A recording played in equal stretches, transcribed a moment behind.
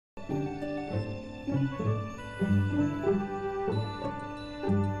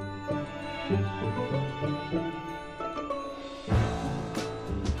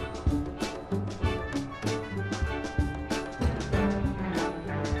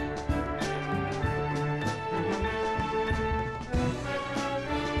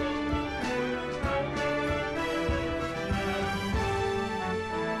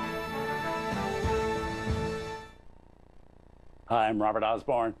Hi, I'm Robert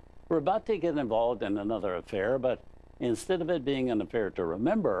Osborne. We're about to get involved in another affair, but instead of it being an affair to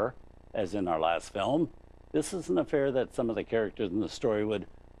remember, as in our last film, this is an affair that some of the characters in the story would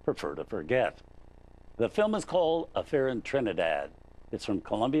prefer to forget. The film is called Affair in Trinidad. It's from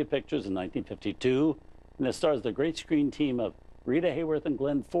Columbia Pictures in 1952, and it stars the great screen team of Rita Hayworth and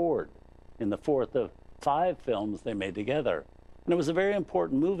Glenn Ford in the fourth of 5 films they made together. And it was a very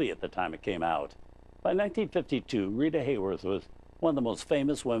important movie at the time it came out. By 1952, Rita Hayworth was one of the most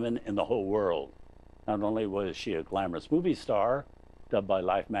famous women in the whole world. Not only was she a glamorous movie star, dubbed by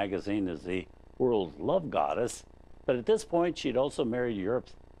Life magazine as the world's love goddess, but at this point she'd also married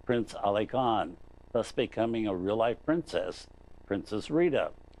Europe's Prince Ali Khan, thus becoming a real-life princess, Princess Rita.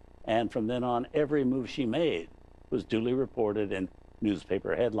 And from then on, every move she made was duly reported in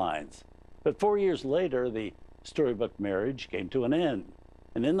newspaper headlines. But 4 years later, the storybook marriage came to an end.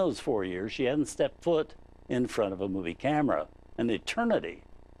 And in those 4 years, she hadn't stepped foot in front of a movie camera, an eternity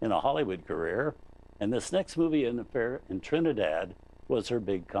in a Hollywood career. And this next movie, An Affair in Trinidad, was her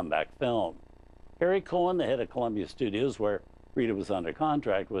big comeback film. Harry Cohen, the head of Columbia Studios, where Rita was under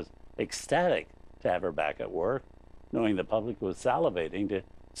contract, was ecstatic to have her back at work, knowing the public was salivating to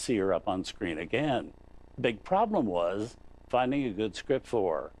see her up on screen again. The big problem was finding a good script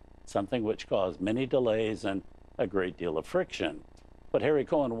for her, something which caused many delays and a great deal of friction. What Harry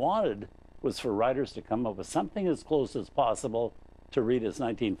Cohen wanted was for writers to come up with something as close as possible to Rita's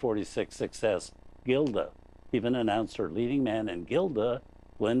 1946 success, Gilda. He even announced her leading man in Gilda,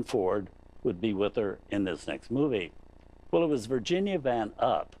 Glenn Ford, would be with her in this next movie. Well, it was Virginia Van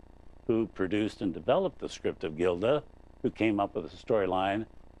Upp who produced and developed the script of Gilda, who came up with a storyline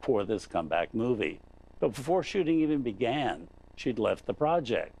for this comeback movie. But before shooting even began, she'd left the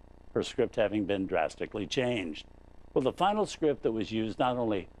project, her script having been drastically changed. Well, the final script that was used not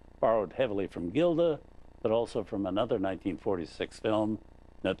only borrowed heavily from Gilda, but also from another 1946 film,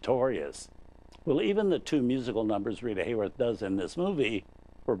 Notorious. Well, even the 2 musical numbers Rita Hayworth does in this movie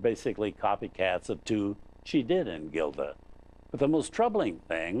were basically copycats of 2 she did in Gilda. But the most troubling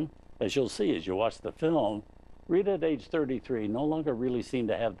thing, as you'll see as you watch the film, Rita at age 33 no longer really seemed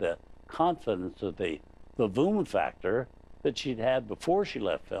to have the confidence or the boom factor that she'd had before she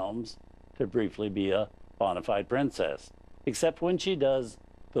left films to briefly be a bona fide princess, except when she does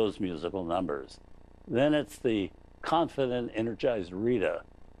those musical numbers. Then it's the confident, energized Rita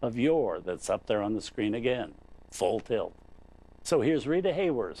of yore that's up there on the screen again, full tilt. So here's Rita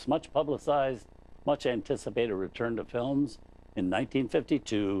Hayworth's much publicized, much anticipated return to films in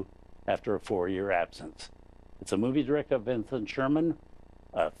 1952 after a 4-year absence. It's a movie directed by Vincent Sherman,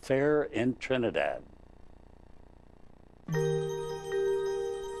 Affair in Trinidad.